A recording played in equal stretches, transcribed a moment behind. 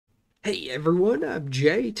Hey everyone, I'm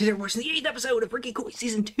Jay. Today we're watching the 8th episode of Rikekoi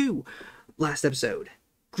Season 2. Last episode,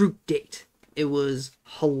 group date. It was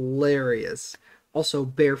hilarious. Also,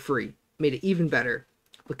 bear free. Made it even better.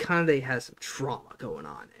 But Kanade has some trauma going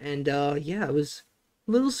on. And yeah, it was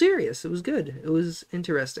a little serious. It was good. It was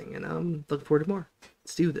interesting. And I'm looking forward to more.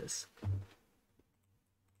 Let's do this.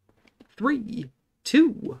 3,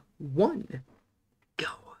 2, 1, go.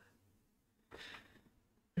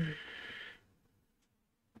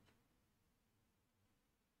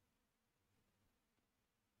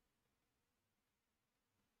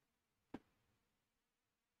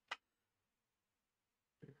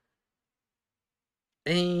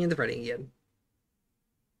 And the fighting again.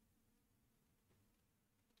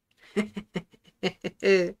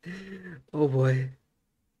 Oh boy.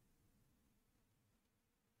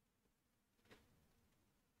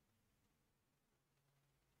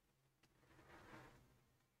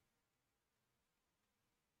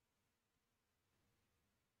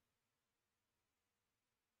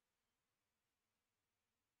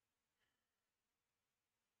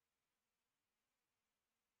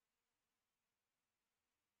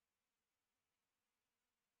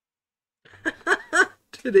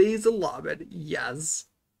 Today's allotment, yes.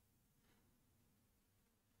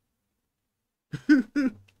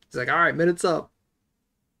 He's like, all right, minutes up.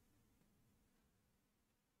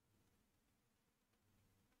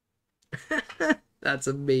 That's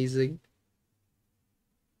amazing.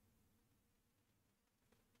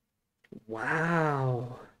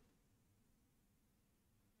 Wow.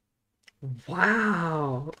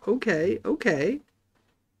 Wow. Okay, okay.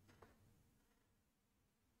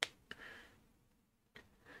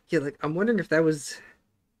 Yeah, like I'm wondering if that was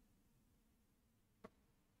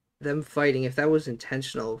them fighting, if that was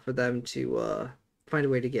intentional for them to find a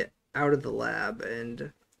way to get out of the lab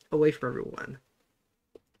and away from everyone.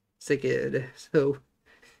 So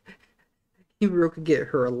Himuro could get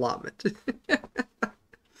her allotment.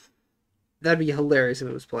 That'd be hilarious if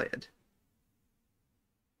it was planned.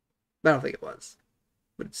 But I don't think it was.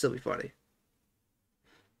 But it'd still be funny.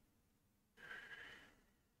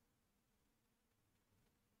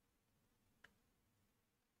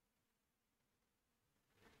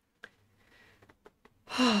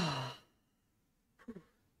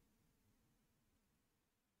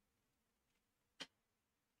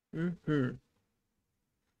 Hmm.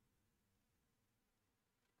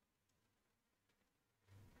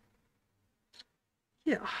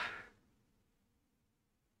 Yeah.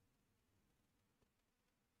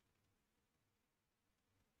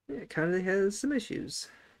 Yeah, kind of has some issues.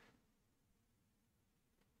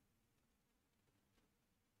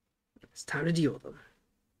 It's time to deal with them.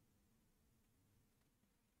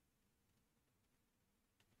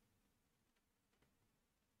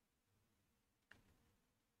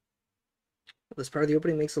 This part of the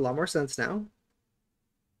opening makes a lot more sense now.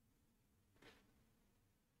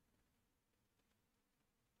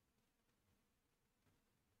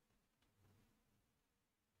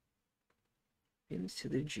 Into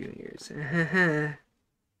the juniors.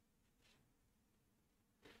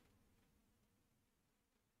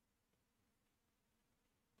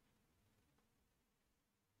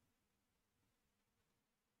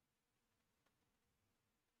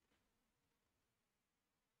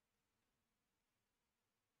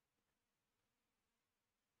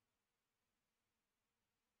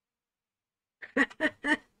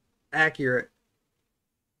 Accurate.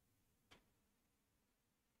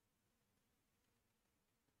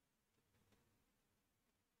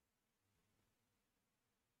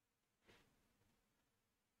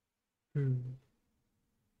 Hmm.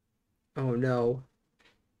 Oh no.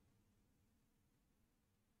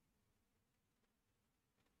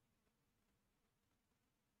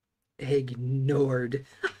 Ignored.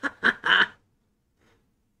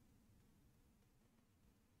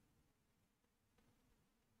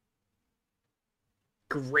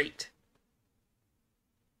 Great.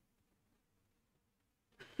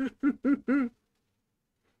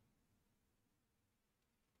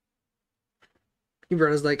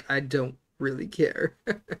 Ibarada's like, I don't really care.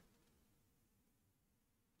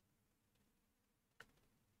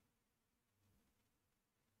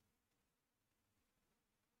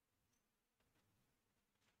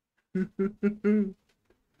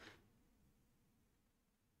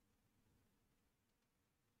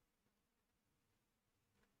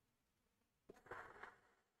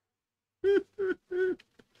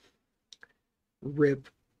 Rip.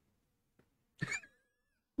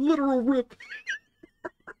 Literal rip.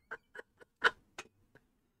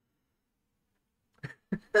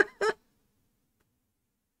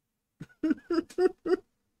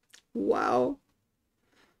 Wow.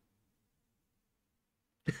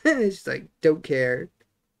 She's like, don't care.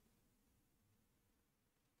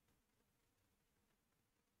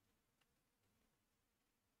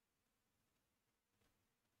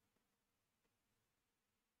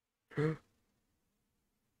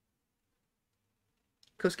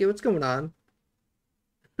 Kosuke, what's going on?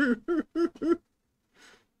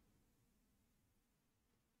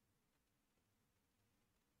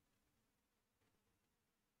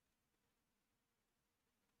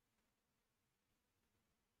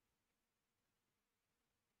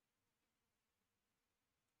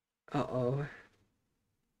 Uh-oh.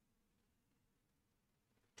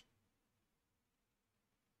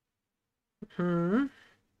 Hmm.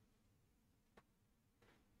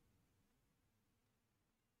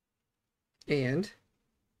 And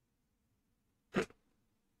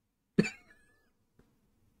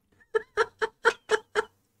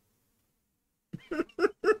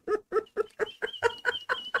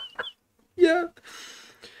yeah.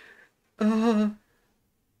 Uh,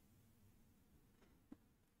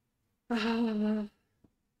 uh,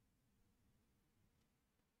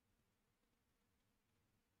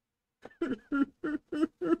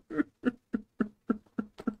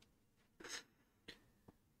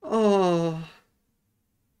 oh.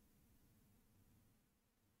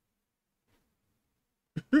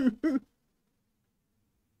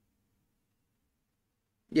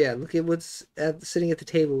 Yeah, look at what's sitting at the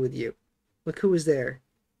table with you. Look who was there.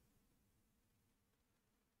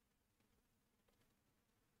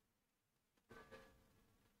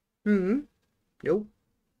 Hmm. Nope.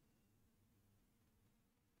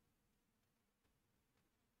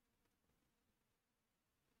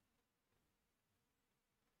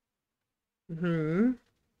 Hmm.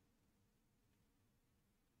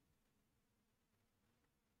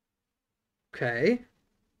 Okay.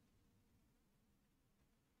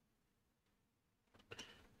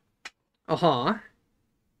 Uh-huh.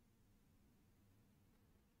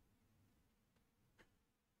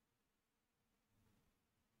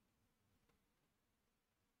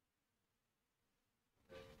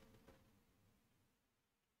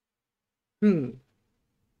 Hmm.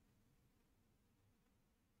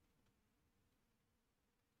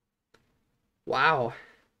 Wow.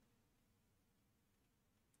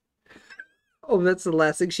 Oh, that's the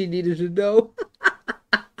last thing she needed to know.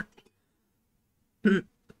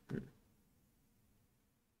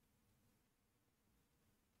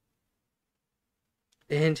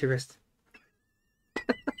 Interesting.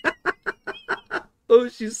 Oh,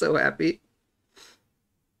 she's so happy.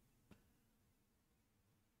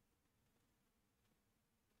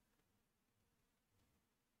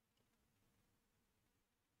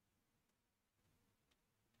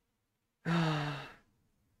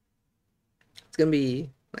 It's gonna be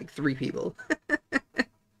like three people.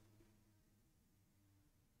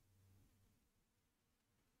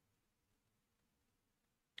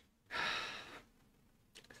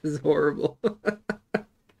 This is horrible.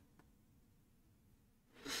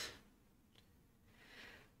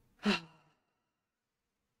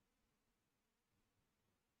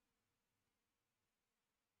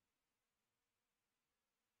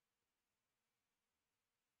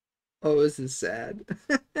 Oh, this is sad.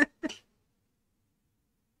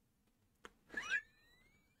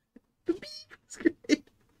 The beep is great.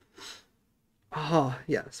 Oh,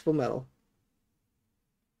 yes, full metal.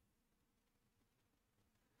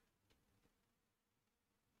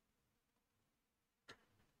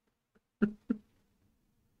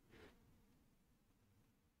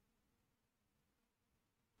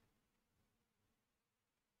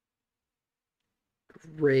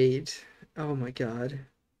 Great. Oh my god.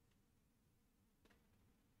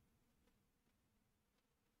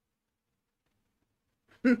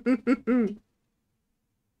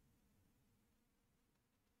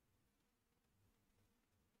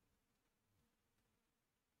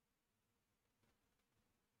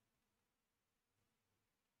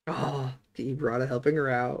 Oh, Ibarada helping her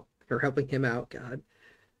out, or helping him out, God.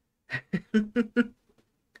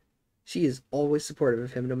 She is always supportive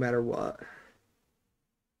of him no matter what.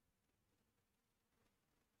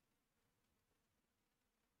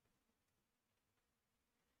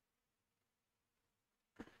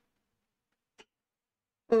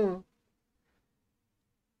 Oh.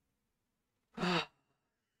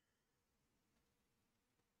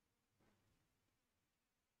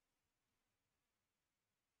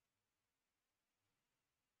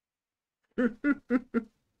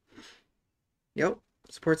 Yep,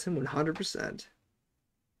 supports him 100%.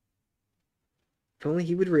 If only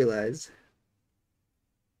he would realize.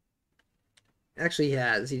 Actually, he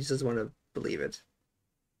has. He just doesn't want to believe it.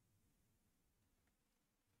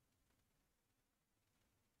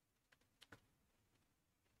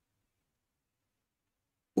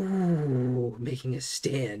 making a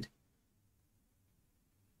stand.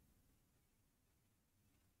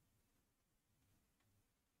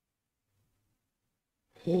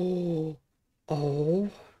 Oh. Oh.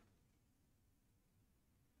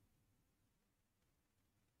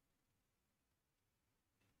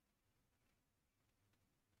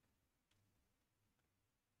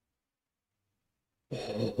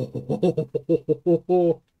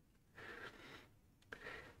 Oh.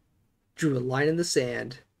 Drew a line in the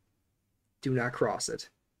sand. Do not cross it.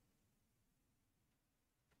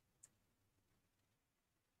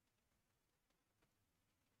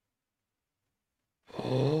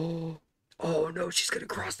 Oh. Oh no, she's gonna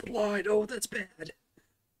cross the line. Oh, that's bad.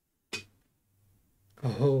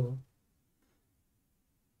 Oh.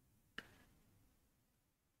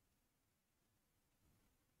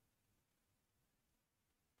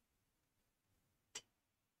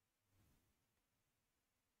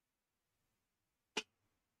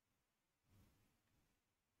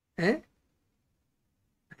 Eh?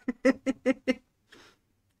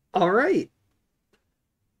 All right.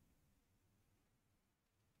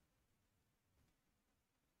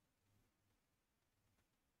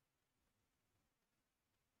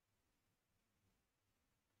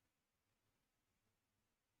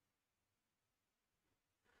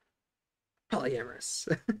 Polyamorous.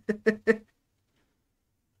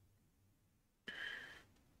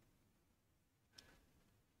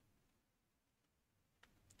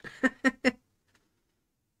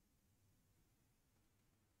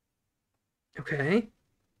 Okay.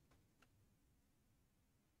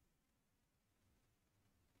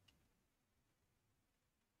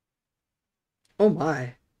 Oh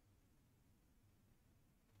my.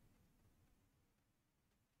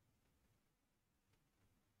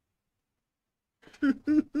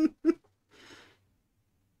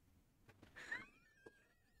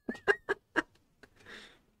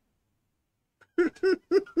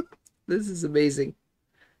 This is amazing.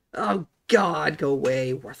 Oh God, go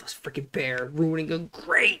away, worthless freaking bear, ruining a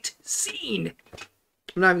great scene.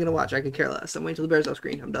 I'm not even gonna watch. I could care less. I'm waiting till the bear's off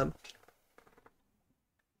screen. I'm done.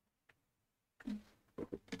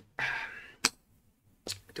 I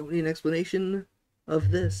don't need an explanation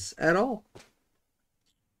of this at all.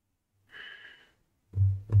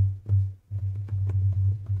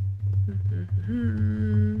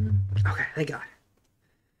 Okay, thank God.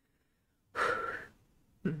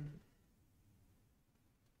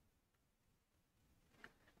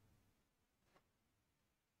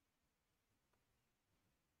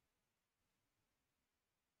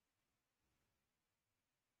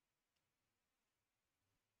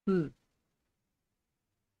 Hmm.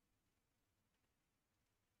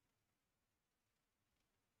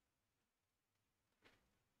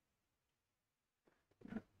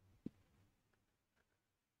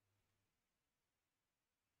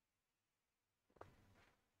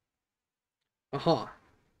 Uh-huh.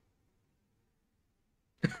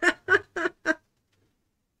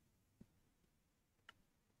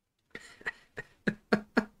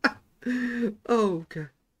 Oh, okay.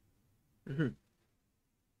 Mhm.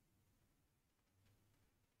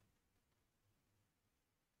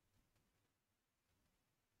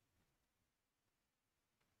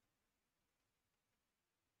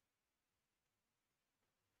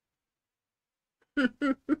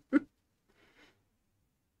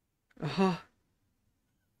 Uh-huh.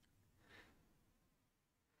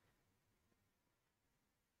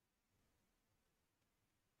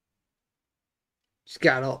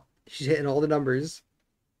 She's hitting all the numbers.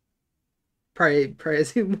 Probably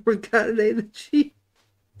has more Kanade than she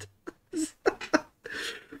does.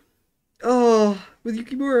 Oh, with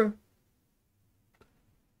Yukimura.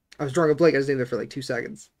 I was drawing a blank. I was in there for like 2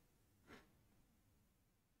 seconds.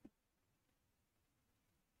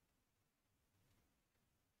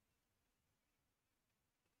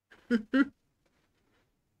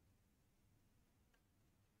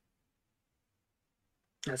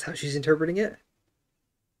 That's how she's interpreting it.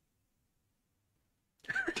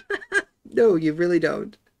 No, you really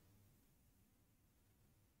don't.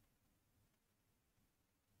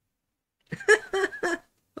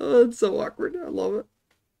 Oh, it's so awkward. I love it.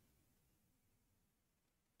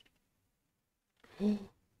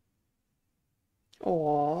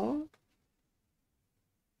 Aww.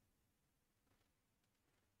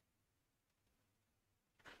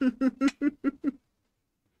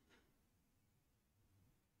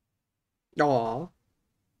 Aww.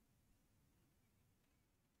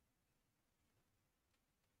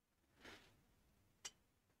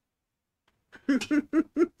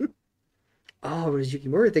 Oh, what does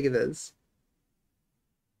Yukimura think of this?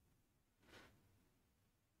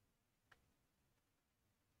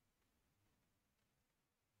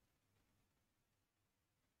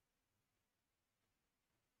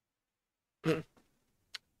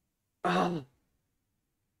 Oh,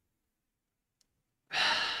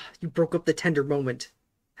 you broke up the tender moment.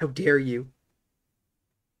 How dare you?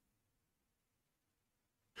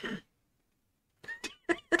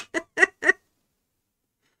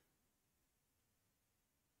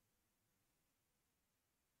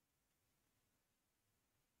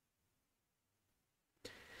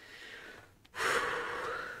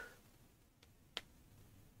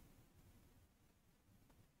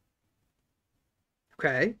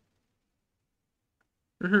 Okay.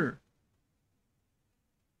 Mm-hmm.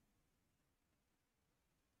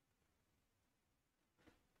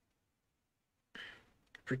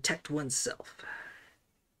 Protect oneself.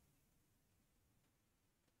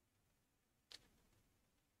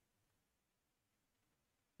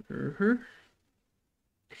 Mm-hmm.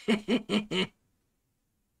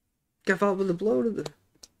 Got followed with a blow to the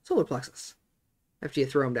solar plexus after you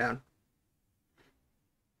throw him down.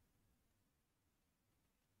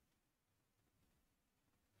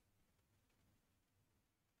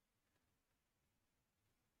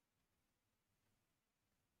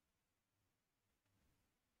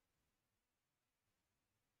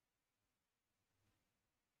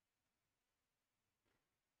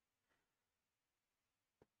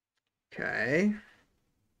 Okay.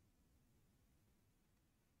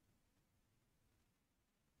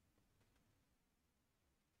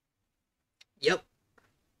 Yep.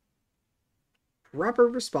 Proper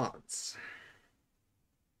response.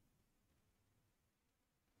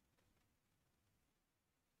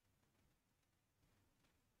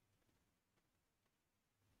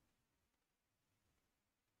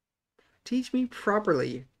 Teach me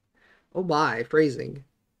properly. Oh my, phrasing.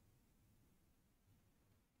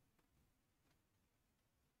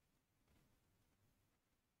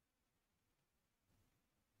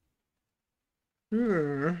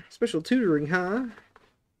 Special tutoring, huh?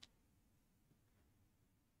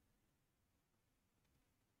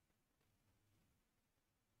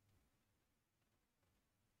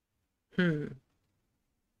 Hmm.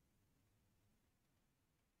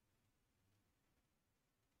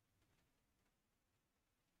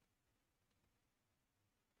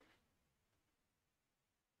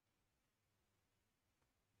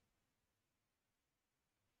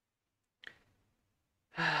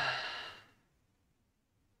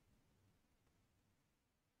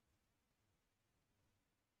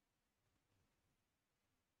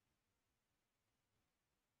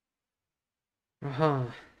 Uh-huh.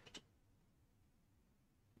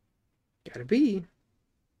 Gotta be.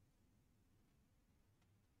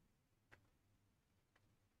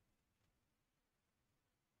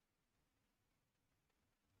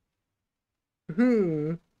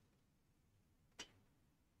 Hmm.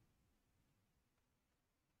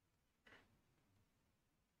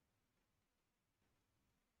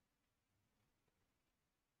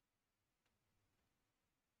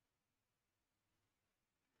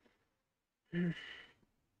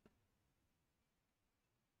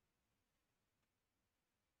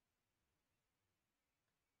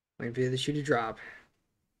 Wait for the shoe to drop.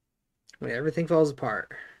 When everything falls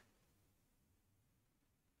apart.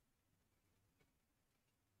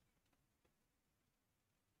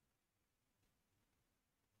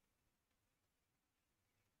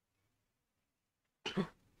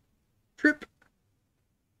 Trip.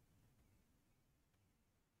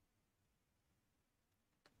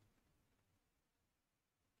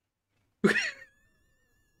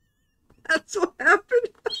 That's what happened.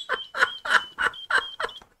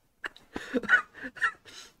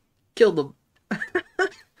 Killed them.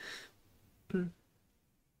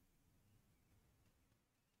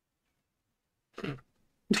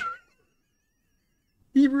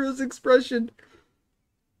 Himuro's expression.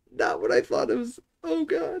 Not what I thought it was. Oh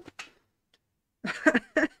god.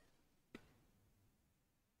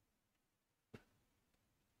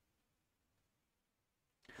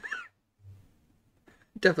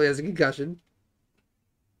 Definitely has a concussion.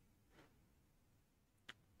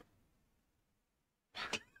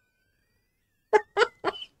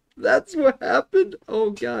 That's what happened?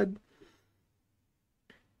 Oh god.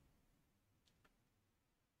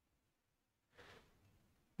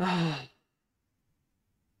 Oh.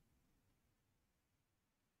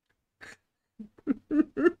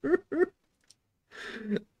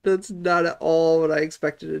 That's not at all what I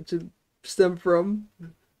expected it to stem from.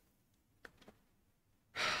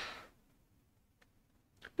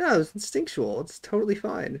 No, it's instinctual. It's totally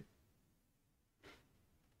fine.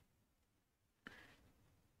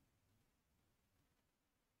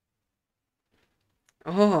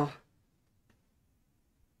 Oh,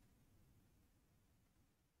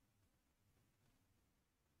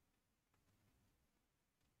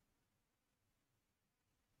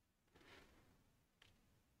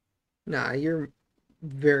 Nah, you're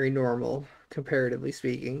very normal, comparatively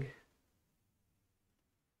speaking.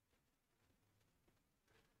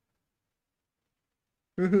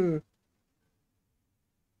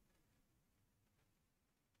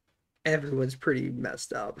 Everyone's pretty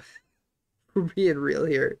messed up. We're being real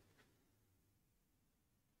here.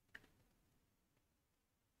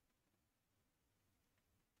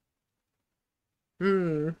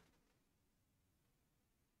 Hmm.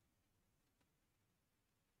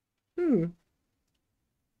 Hmm.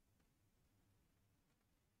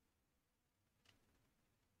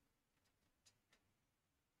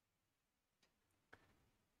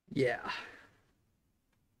 Yeah.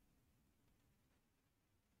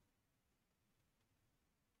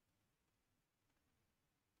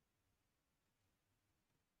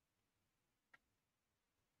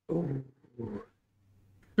 Ooh.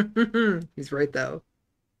 He's right though.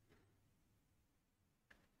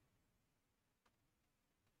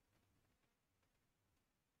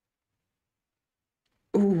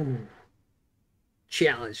 Ooh.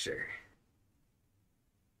 Challenged her.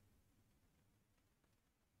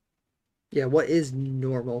 Yeah, what is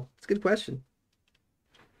normal? It's a good question.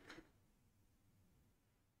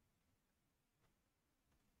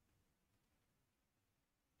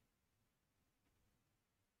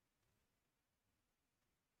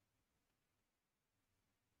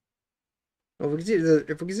 Well, if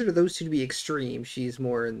we consider those two to be extreme, she's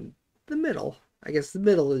more in the middle. I guess the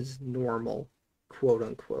middle is normal, quote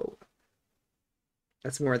unquote.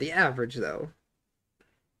 That's more the average, though.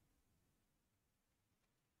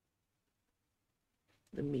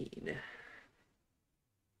 The mean.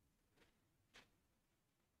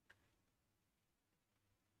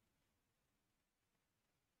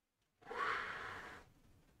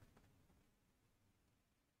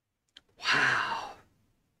 Wow.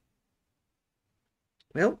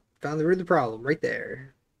 Well, found the root of the problem right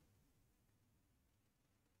there.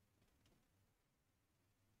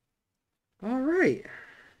 All right.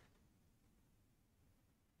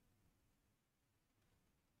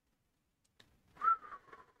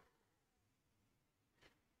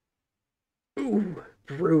 Ooh,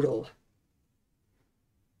 brutal.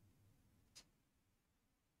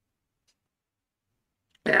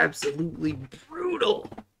 Absolutely brutal.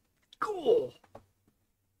 Cool.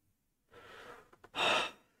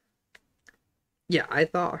 Yeah, I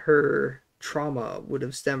thought her trauma would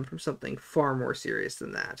have stemmed from something far more serious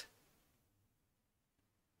than that.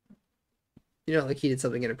 Like he did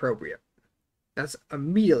something inappropriate. That's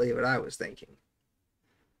immediately what I was thinking.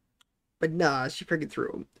 But nah, she freaking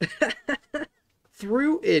threw him.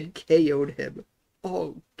 Threw and KO'd him.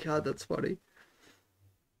 Oh god, that's funny.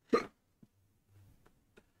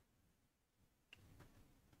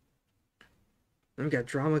 We've got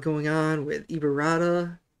drama going on with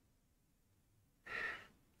Ibarada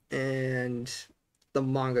and the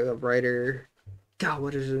manga writer. God,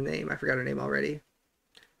 what is her name? I forgot her name already.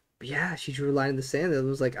 But yeah, she drew a line in the sand and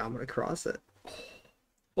was like, I'm gonna cross it.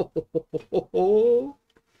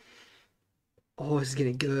 Oh, it's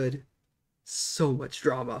getting good. So much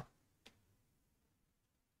drama.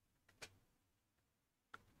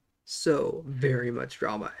 So very much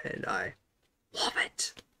drama, and I love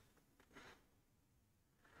it.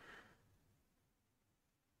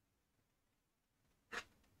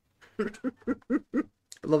 I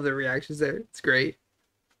love the reactions there. It's great.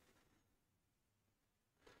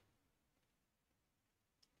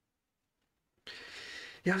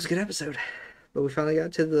 Yeah, it was a good episode. But we finally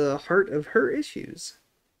got to the heart of her issues.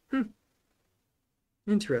 Hmm.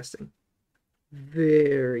 Interesting.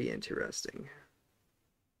 Very interesting.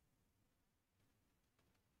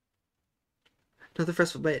 Another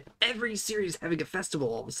festival, but every series having a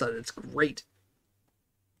festival all of a sudden. It's great.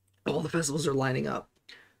 All the festivals are lining up.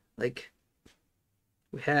 Like,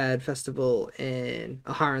 we had festival in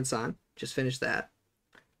Aharon-san. Just finished that.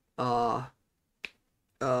 Uh,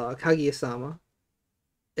 Kaguya-sama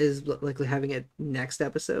is likely having a next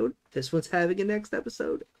episode. This one's having a next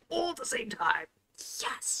episode. All at the same time.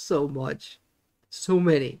 Yes! So much. So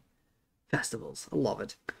many festivals. I love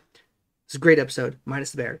it. It's a great episode.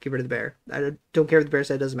 Minus the bear. Get rid of the bear. I don't care what the bear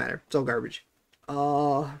said. It doesn't matter. It's all garbage.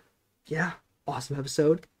 Yeah. Awesome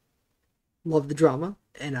episode. Love the drama.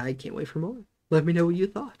 And I can't wait for more. Let me know what you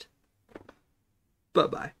thought.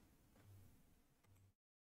 Bye-bye.